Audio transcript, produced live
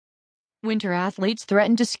Winter athletes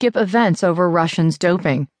threaten to skip events over Russians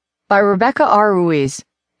doping. By Rebecca R. Ruiz,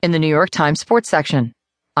 in the New York Times Sports section.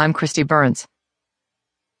 I'm Christy Burns.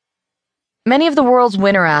 Many of the world's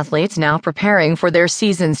winter athletes, now preparing for their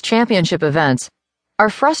season's championship events,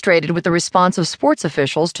 are frustrated with the response of sports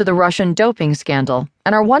officials to the Russian doping scandal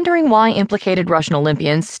and are wondering why implicated Russian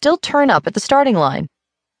Olympians still turn up at the starting line.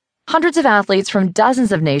 Hundreds of athletes from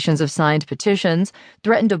dozens of nations have signed petitions,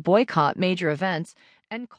 threatened to boycott major events, and